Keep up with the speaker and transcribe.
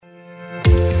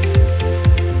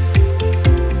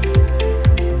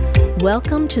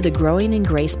Welcome to the Growing in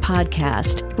Grace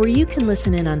podcast, where you can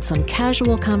listen in on some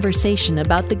casual conversation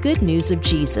about the good news of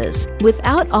Jesus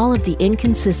without all of the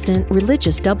inconsistent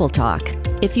religious double talk.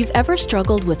 If you've ever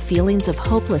struggled with feelings of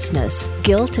hopelessness,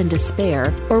 guilt, and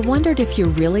despair, or wondered if you're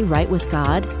really right with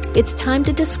God, it's time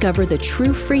to discover the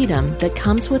true freedom that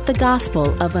comes with the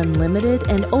gospel of unlimited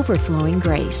and overflowing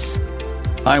grace.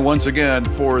 Hi, once again,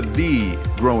 for the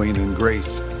Growing in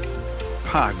Grace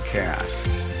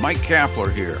podcast. Mike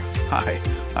Kapler here. Hi,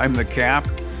 I'm the Cap.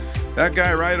 That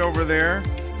guy right over there,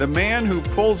 the man who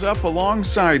pulls up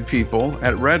alongside people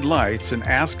at red lights and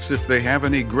asks if they have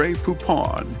any Grey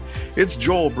Poupon. It's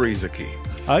Joel Brieseke.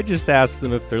 I just asked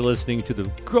them if they're listening to the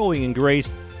Growing in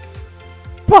Grace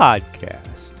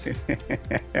podcast.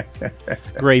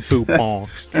 Grey Poupon.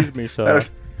 Excuse me, sir.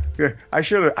 I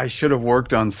should have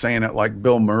worked on saying it like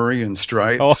Bill Murray in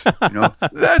Stripes. Oh.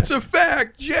 That's a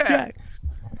fact, Jack.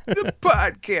 The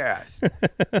podcast.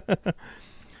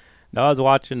 Now, I was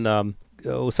watching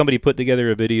somebody put together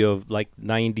a video of like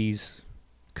 90s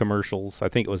commercials. I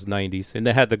think it was 90s, and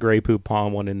they had the Grey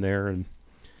Poupon one in there, and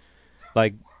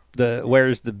like the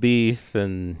Where's the Beef,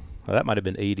 and that might have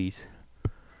been 80s.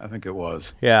 I think it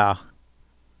was. Yeah,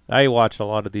 I watch a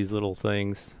lot of these little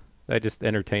things. I just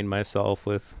entertain myself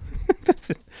with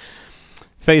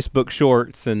Facebook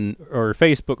shorts or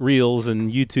Facebook reels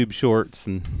and YouTube shorts,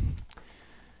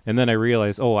 and then I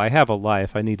realize, I have a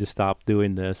life. I need to stop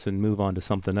doing this and move on to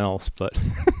something else. But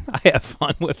I have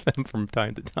fun with them from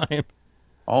time to time.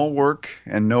 All work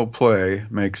and no play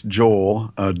makes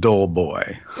Joel a dull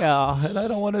boy. Yeah, and I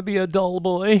don't want to be a dull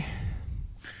boy.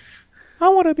 I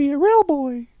want to be a real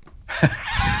boy.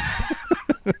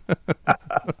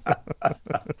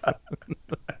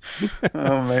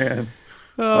 Oh, man.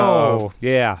 Oh,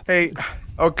 yeah. Hey,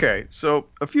 okay. So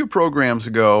a few programs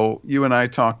ago, you and I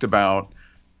talked about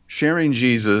sharing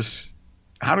Jesus,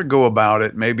 how to go about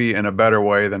it maybe in a better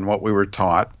way than what we were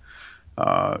taught,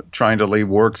 trying to leave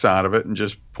works out of it and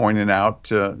just pointing out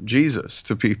Jesus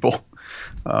to people,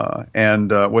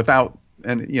 without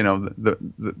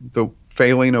the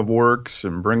failing of works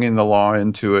and bringing the law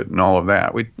into it and all of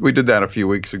that. We did that a few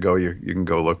weeks ago. You can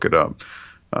go look it up.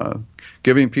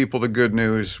 Giving people the good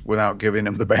news without giving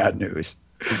them the bad news.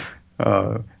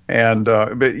 But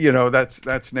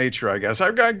that's nature, I guess.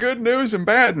 I've got good news and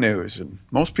bad news, and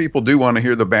most people do want to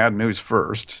hear the bad news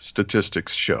first,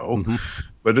 statistics show. Mm-hmm.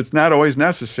 But it's not always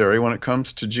necessary when it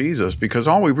comes to Jesus, because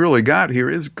all we've really got here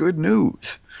is good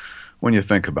news when you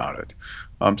think about it.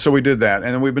 So we did that,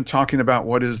 and then we've been talking about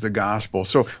what is the gospel.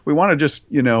 So we want to just,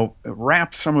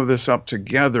 wrap some of this up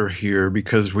together here,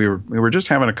 because we were just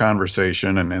having a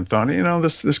conversation and thought,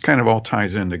 this kind of all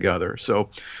ties in together. So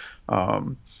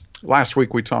last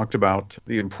week we talked about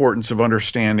the importance of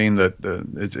understanding that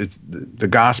the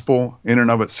gospel in and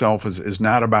of itself is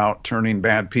not about turning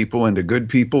bad people into good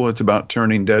people. It's about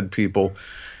turning dead people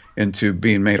into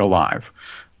being made alive.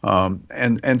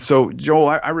 And so,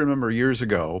 Joel, I remember years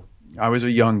ago, I was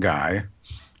a young guy.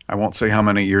 I won't say how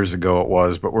many years ago it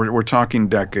was, but we're talking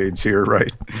decades here,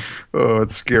 right? Oh,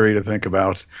 it's scary to think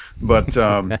about. But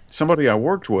somebody I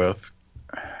worked with,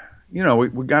 we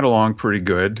got along pretty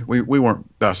good. We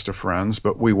weren't best of friends,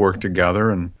 but we worked together,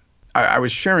 and I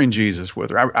was sharing Jesus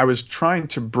with her. I was trying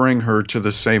to bring her to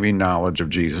the saving knowledge of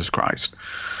Jesus Christ,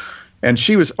 and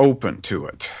she was open to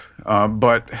it.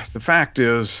 But the fact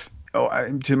is,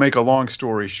 to make a long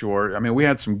story short, we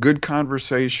had some good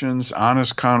conversations,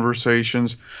 honest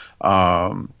conversations,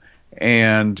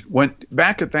 and went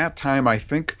back at that time. I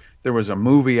think there was a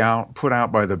movie put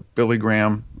out by the Billy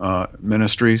Graham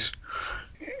Ministries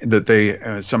that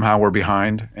they somehow were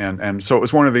behind, and so it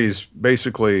was one of these,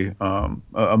 basically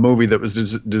a movie that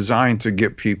was designed to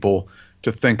get people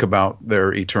to think about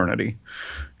their eternity,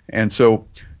 and so.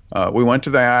 We went to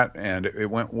that, and it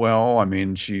went well.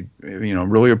 She,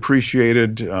 really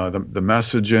appreciated the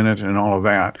message in it and all of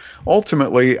that.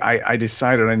 Ultimately, I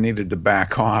decided I needed to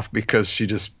back off because she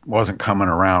just wasn't coming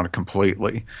around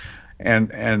completely.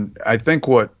 And I think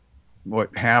what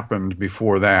happened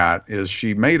before that is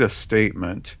she made a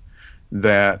statement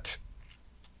that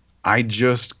I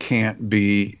just can't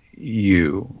be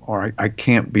you, or I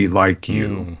can't be like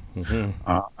you. Mm-hmm.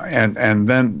 And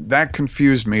then that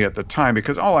confused me at the time,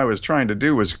 because all I was trying to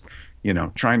do was,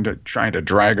 trying to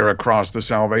drag her across the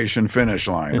salvation finish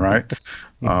line, right?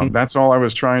 That's all I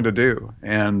was trying to do.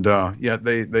 And yet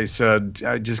they said,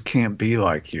 I just can't be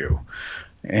like you.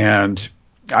 And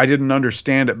I didn't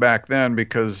understand it back then,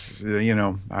 because,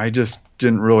 I just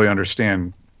didn't really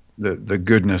understand the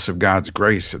goodness of God's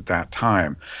grace at that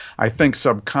time. I think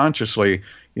subconsciously,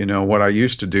 What I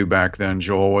used to do back then,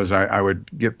 Joel, was I would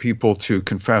get people to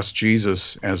confess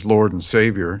Jesus as Lord and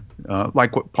Savior,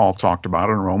 like what Paul talked about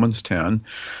in Romans 10.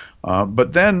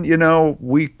 But then,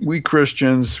 we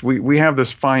Christians, we have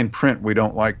this fine print we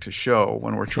don't like to show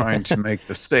when we're trying to make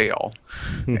the sale.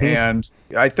 And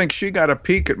I think she got a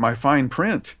peek at my fine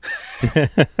print.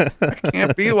 I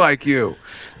can't be like you.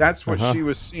 That's what she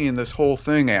was seeing this whole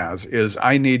thing as, is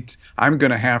I'm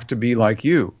going to have to be like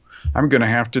you. I'm going to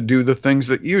have to do the things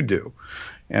that you do.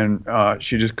 And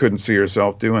she just couldn't see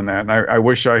herself doing that. And I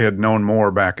wish I had known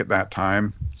more back at that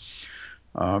time,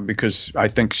 because I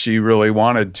think she really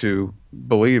wanted to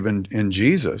believe in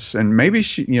Jesus. And maybe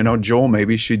she, Joel,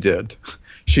 maybe she did.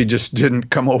 She just didn't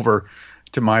come over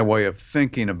to my way of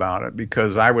thinking about it,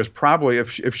 because I was probably,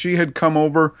 if she had come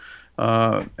over,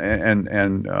 I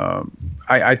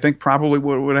think probably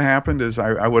what would have happened is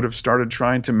I would have started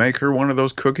trying to make her one of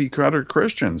those cookie cutter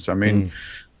Christians. I mean,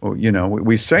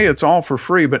 we say it's all for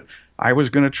free, but I was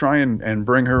going to try and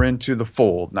bring her into the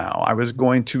fold now. I was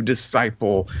going to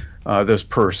disciple this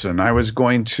person. I was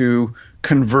going to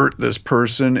convert this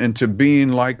person into being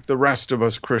like the rest of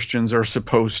us Christians are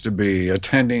supposed to be,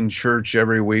 attending church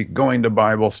every week, going to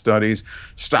Bible studies,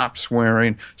 stop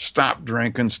swearing, stop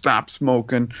drinking, stop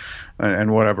smoking,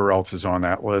 and whatever else is on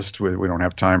that list. We don't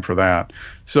have time for that.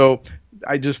 So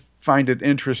I just find it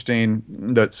interesting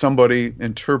that somebody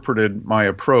interpreted my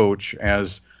approach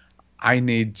as I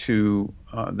need to,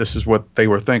 this is what they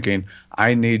were thinking,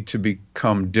 I need to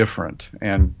become different.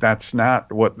 And that's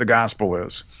not what the gospel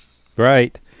is.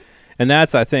 Right. And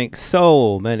that's, I think,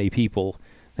 so many people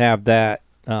have that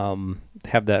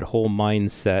whole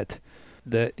mindset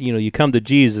that, you come to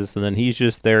Jesus and then he's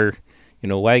just there,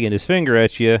 wagging his finger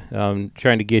at you,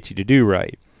 trying to get you to do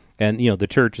right. And, the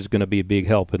church is going to be a big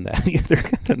help in that.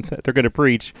 They're going to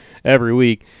preach every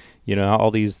week, all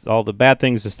the bad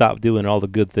things to stop doing, all the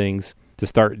good things to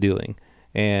start doing.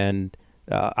 And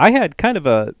I had kind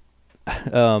of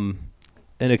an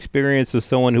experience of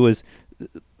someone who was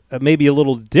maybe a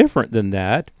little different than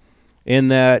that, in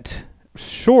that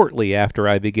shortly after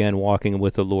I began walking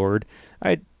with the Lord,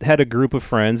 I had a group of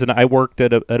friends, and I worked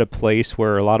at a place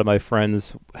where a lot of my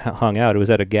friends hung out. It was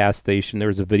at a gas station. There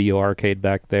was a video arcade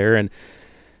back there, and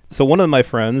so one of my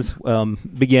friends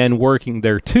began working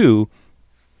there too,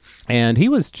 and he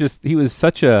was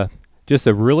such a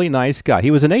really nice guy.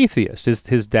 He was an atheist.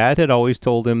 His dad had always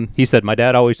told him, he said, my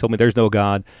dad always told me there's no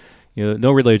God,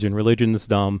 no religion. Religion is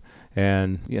dumb.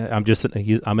 And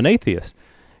I'm an atheist.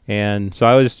 And so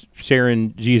I was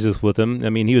sharing Jesus with him. I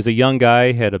mean, he was a young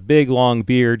guy, had a big, long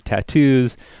beard,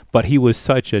 tattoos, but he was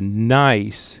such a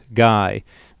nice guy.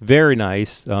 Very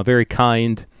nice, very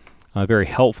kind, very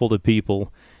helpful to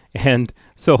people. And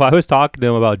so I was talking to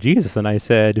him about Jesus, and I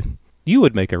said, you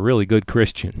would make a really good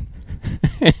Christian.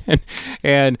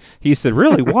 And he said,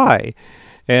 really, why?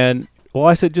 And well,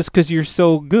 I said, just because you're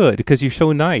so good, because you're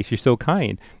so nice, you're so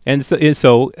kind. And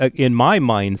so in my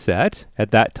mindset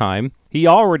at that time, he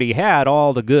already had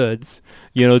all the goods,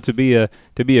 to be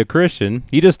a Christian.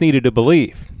 He just needed to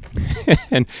believe.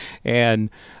 and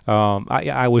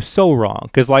I was so wrong,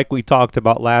 because like we talked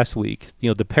about last week,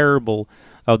 the parable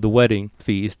of the wedding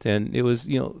feast, and it was,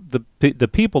 the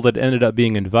people that ended up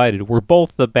being invited were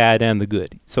both the bad and the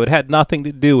good. So it had nothing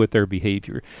to do with their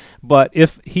behavior. But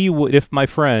if my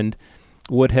friend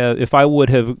if I would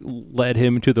have led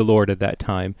him to the Lord at that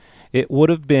time, it would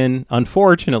have been,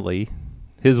 unfortunately,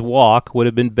 his walk would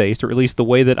have been based, or at least the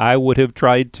way that I would have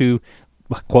tried to,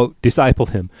 quote, disciple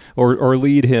him or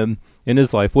lead him in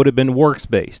his life would have been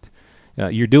works-based.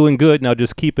 You're doing good, now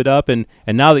just keep it up, and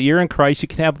now that you're in Christ, you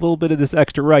can have a little bit of this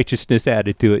extra righteousness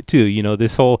added to it too.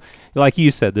 This whole, like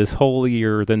you said, this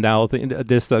holier than thou,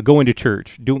 this going to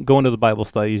church, going to the Bible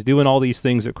studies, doing all these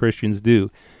things that Christians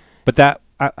do. But that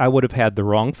I would have had the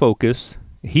wrong focus.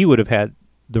 He would have had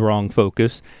the wrong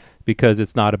focus, because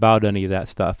it's not about any of that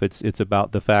stuff. It's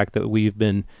about the fact that we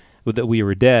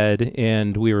were dead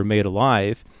and we were made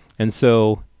alive. And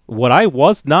so what I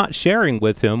was not sharing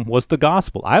with him was the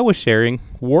gospel. I was sharing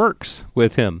works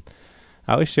with him.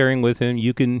 I was sharing with him,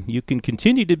 you can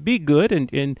continue to be good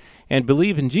and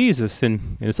believe in Jesus,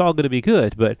 and it's all going to be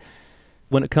good. But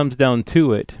when it comes down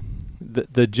to it,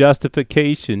 the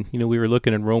justification, we were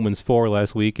looking at Romans 4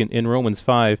 last week, and in Romans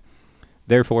 5,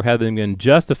 therefore, having been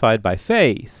justified by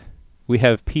faith, we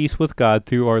have peace with God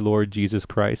through our Lord Jesus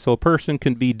Christ. So a person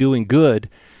can be doing good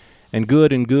and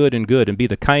good and good and good and be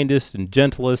the kindest and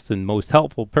gentlest and most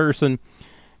helpful person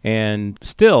and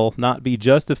still not be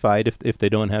justified if they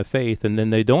don't have faith, and then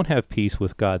they don't have peace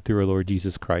with God through our Lord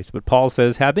Jesus Christ. But Paul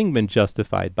says, having been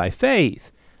justified by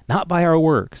faith, not by our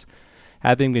works,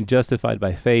 having been justified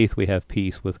by faith, we have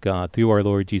peace with God through our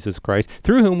Lord Jesus Christ,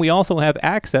 through whom we also have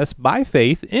access by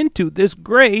faith into this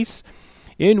grace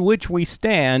in which we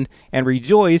stand and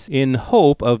rejoice in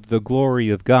hope of the glory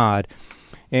of God,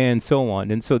 and so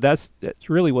on. And so that's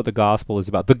really what the gospel is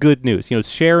about, the good news.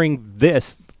 Sharing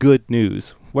this good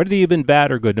news, whether you've been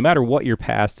bad or good, no matter what your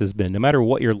past has been, no matter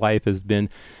what your life has been,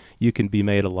 you can be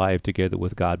made alive together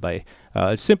with God by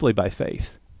simply by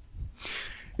faith.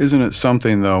 Isn't it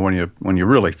something, though, when you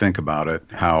really think about it,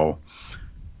 how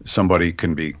somebody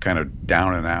can be kind of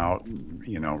down and out,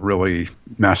 really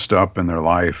messed up in their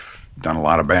life, done a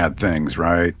lot of bad things,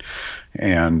 right?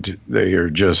 And they are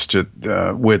just at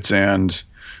wit's end.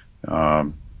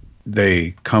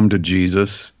 They come to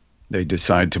Jesus. They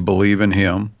decide to believe in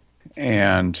him.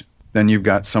 And then you've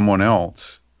got someone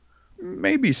else,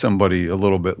 maybe somebody a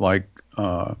little bit like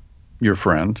your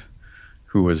friend,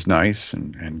 who is nice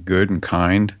and good and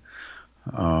kind.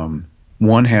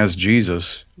 One has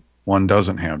Jesus, one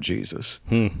doesn't have Jesus.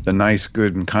 The nice,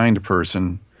 good, and kind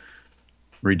person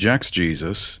rejects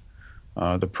Jesus.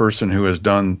 The person who has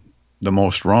done the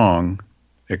most wrong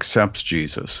accepts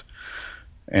Jesus.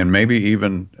 And maybe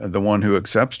even the one who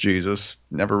accepts Jesus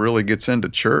never really gets into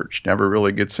church, never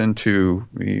really gets into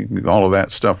all of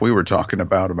that stuff we were talking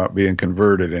about being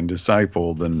converted and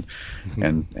discipled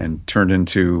and turned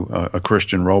into a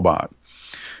Christian robot,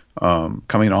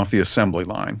 coming off the assembly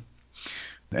line.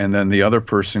 And then the other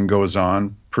person goes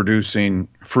on producing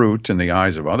fruit in the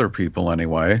eyes of other people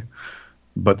anyway,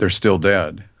 but they're still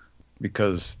dead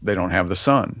because they don't have the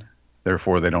Son.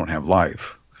 Therefore, they don't have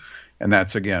life. And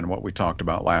that's, again, what we talked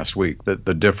about last week, the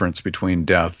difference between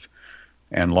death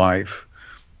and life.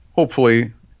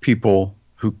 Hopefully, people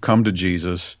who come to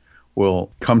Jesus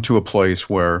will come to a place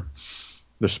where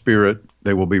the Spirit,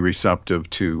 they will be receptive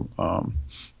to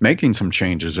making some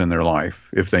changes in their life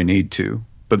if they need to.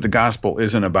 But the gospel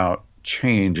isn't about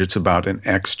change. It's about an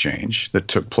exchange that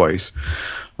took place.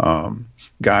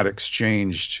 God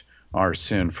exchanged our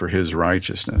sin for his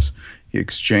righteousness. He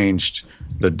exchanged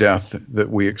the death that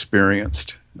we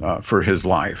experienced for his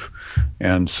life.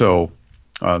 And so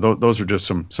those are just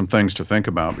some things to think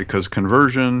about, because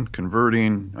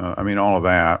converting, all of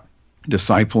that,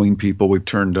 discipling people, we've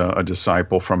turned a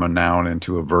disciple from a noun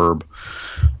into a verb.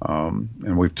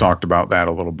 And we've talked about that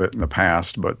a little bit in the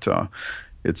past, but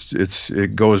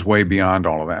it goes way beyond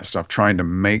all of that stuff, trying to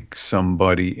make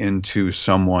somebody into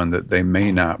someone that they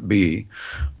may not be.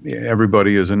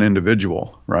 Everybody is an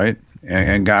individual, right?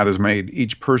 And God has made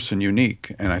each person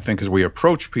unique. And I think as we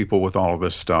approach people with all of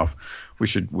this stuff, we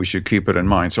should keep it in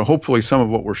mind. So hopefully some of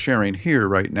what we're sharing here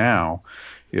right now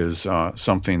is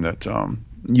something that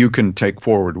you can take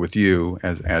forward with you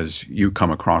as you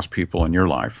come across people in your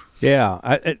life.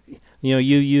 Yeah, you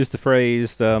used the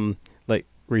phrase like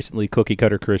recently, cookie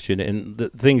cutter Christian, and the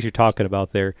things you're talking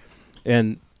about there,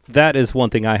 and that is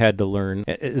one thing I had to learn,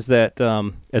 is that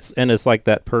it's like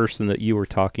that person that you were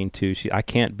talking to. She said, I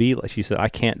can't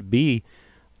be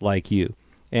like you.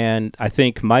 And I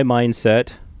think my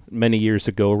mindset many years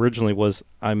ago originally was,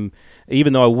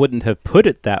 even though I wouldn't have put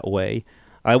it that way,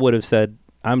 I would have said,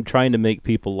 I'm trying to make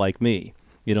people like me,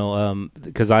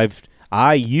 because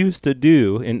I used to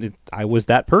do, and I was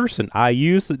that person. I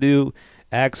used to do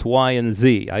X, Y, and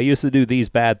Z. I used to do these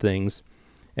bad things,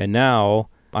 and now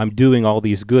I'm doing all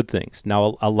these good things.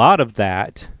 Now, a lot of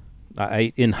that,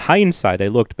 in hindsight, I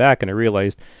looked back and I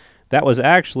realized that was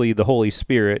actually the Holy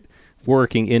Spirit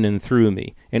working in and through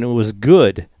me. And it was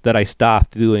good that I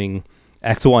stopped doing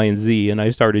X, Y, and Z and I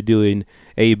started doing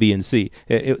A, B, and C.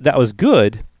 That was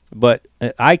good, but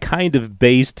I kind of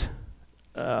based,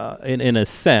 in a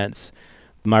sense,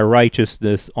 my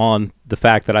righteousness on the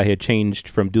fact that I had changed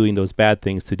from doing those bad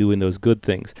things to doing those good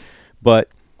things. But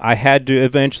I had to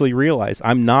eventually realize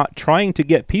I'm not trying to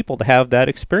get people to have that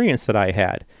experience that I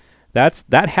had.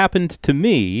 That happened to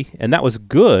me, and that was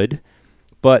good,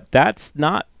 but that's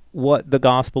not what the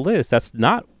gospel is. That's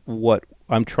not what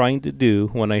I'm trying to do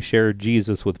when I share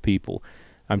Jesus with people.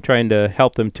 I'm trying to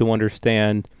help them to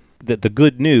understand that the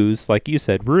good news, like you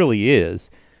said, really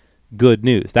is good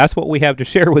news. That's what we have to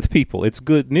share with people. It's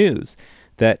good news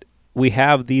that we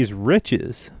have these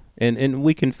riches. And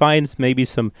we can find maybe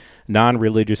some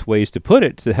non-religious ways to put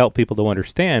it to help people to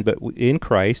understand, but in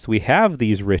Christ we have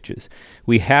these riches.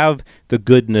 We have the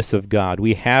goodness of God.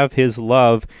 We have his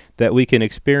love that we can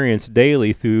experience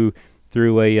daily through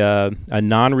a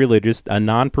non-religious, a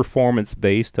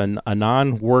non-performance-based, a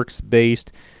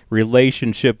non-works-based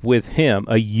relationship with him,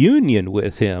 a union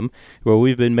with him, where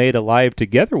we've been made alive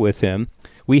together with him.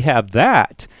 We have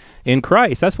that. in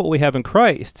Christ. That's what we have in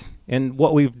Christ. And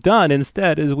what we've done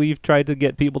instead is we've tried to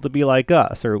get people to be like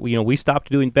us. Or, we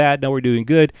stopped doing bad, now we're doing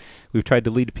good. We've tried to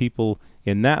lead people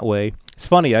in that way. It's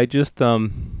funny, I just,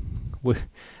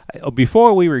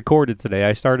 before we recorded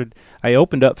today, I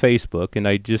opened up Facebook and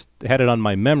I just had it on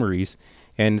my memories.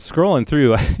 And scrolling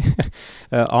through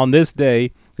on this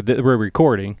day that we're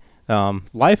recording,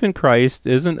 life in Christ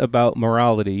isn't about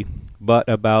morality, but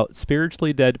about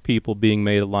spiritually dead people being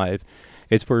made alive.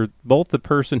 It's for both the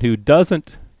person who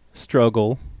doesn't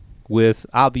struggle with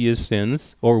obvious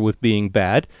sins or with being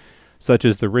bad, such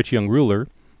as the rich young ruler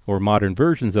or modern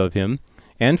versions of him,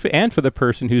 and for the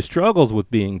person who struggles with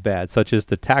being bad, such as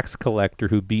the tax collector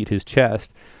who beat his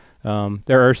chest.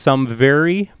 There are some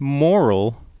very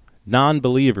moral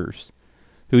non-believers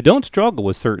who don't struggle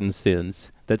with certain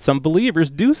sins that some believers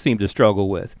do seem to struggle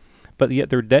with, but yet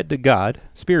they're dead to God,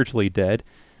 spiritually dead.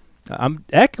 I'm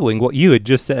echoing what you had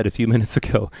just said a few minutes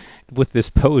ago with this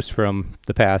post from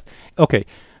the past. Okay,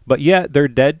 but yet they're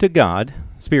dead to God,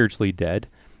 spiritually dead.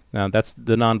 That's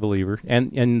the non-believer.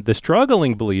 And the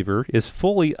struggling believer is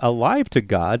fully alive to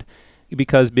God,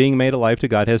 because being made alive to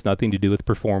God has nothing to do with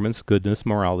performance, goodness,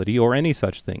 morality, or any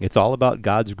such thing. It's all about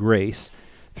God's grace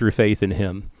through faith in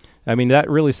him. I mean, that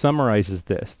really summarizes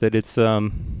this, that it's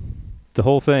the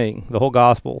whole thing, the whole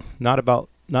gospel, not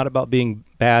about being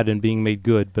bad and being made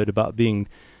good, but about being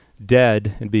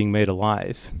dead and being made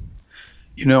alive.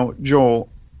 Joel,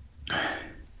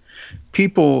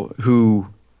 people who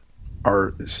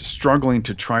are struggling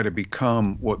to try to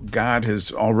become what God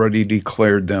has already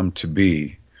declared them to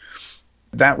be,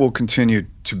 that will continue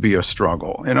to be a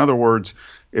struggle. In other words,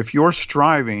 if you're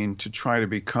striving to try to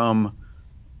become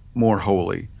more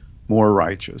holy, more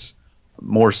righteous,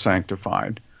 more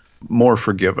sanctified, more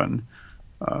forgiven,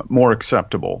 more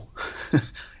acceptable,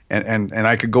 and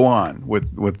I could go on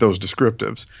with those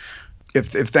descriptives.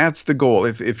 If that's the goal,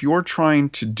 if you're trying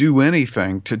to do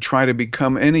anything to try to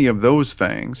become any of those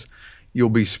things, you'll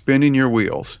be spinning your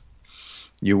wheels.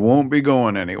 You won't be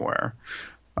going anywhere,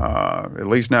 at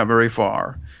least not very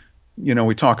far.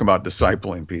 We talk about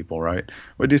discipling people, right?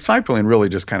 Well, discipling really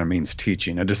just kind of means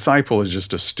teaching. A disciple is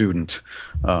just a student,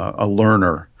 a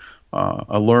learner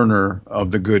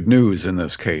of the good news in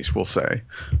this case, we'll say.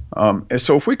 And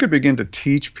so if we could begin to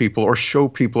teach people or show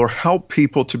people or help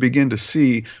people to begin to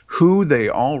see who they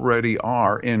already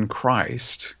are in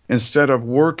Christ, instead of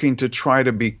working to try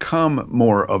to become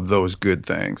more of those good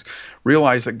things,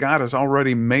 realize that God has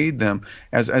already made them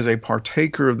as a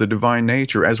partaker of the divine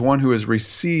nature, as one who has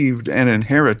received an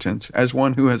inheritance, as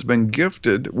one who has been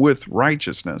gifted with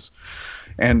righteousness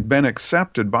and been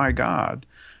accepted by God.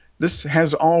 This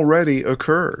has already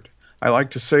occurred. I like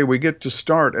to say we get to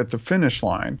start at the finish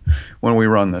line when we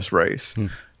run this race,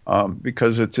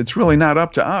 because it's really not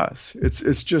up to us.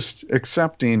 It's just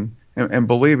accepting and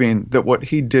believing that what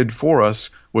he did for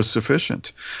us was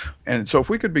sufficient. And so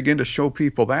if we could begin to show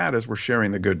people that as we're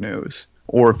sharing the good news,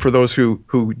 or for those who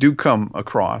do come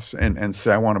across and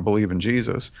say, I want to believe in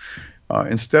Jesus,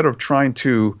 instead of trying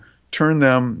to turn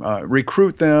them,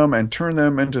 recruit them and turn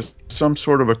them into some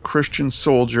sort of a Christian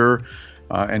soldier,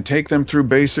 and take them through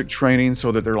basic training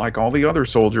so that they're like all the other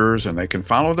soldiers and they can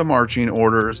follow the marching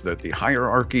orders that the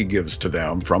hierarchy gives to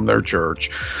them from their church.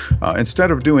 Instead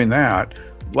of doing that,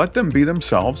 let them be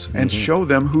themselves and show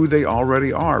them who they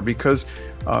already are, because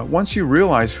once you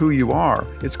realize who you are,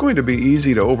 it's going to be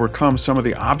easy to overcome some of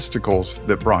the obstacles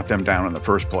that brought them down in the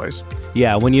first place.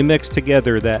 Yeah, when you mix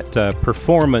together that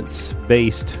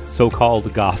performance-based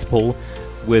so-called gospel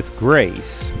with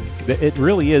grace, it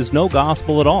really is no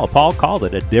gospel at all. Paul called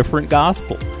it a different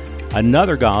gospel,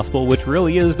 another gospel which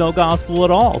really is no gospel at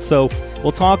all. So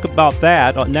we'll talk about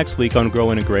that next week on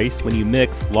Growing in Grace, when you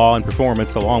mix law and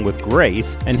performance along with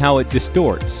grace and how it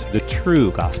distorts the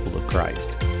true gospel of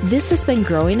Christ. This has been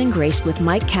Growing in Grace with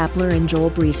Mike Kapler and Joel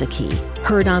Brieseke,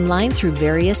 heard online through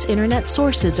various internet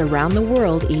sources around the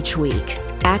world each week.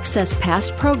 Access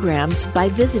past programs by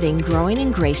visiting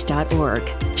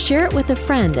growingingrace.org. Share it with a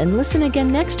friend and listen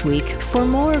again next week for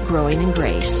more Growing in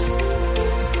Grace.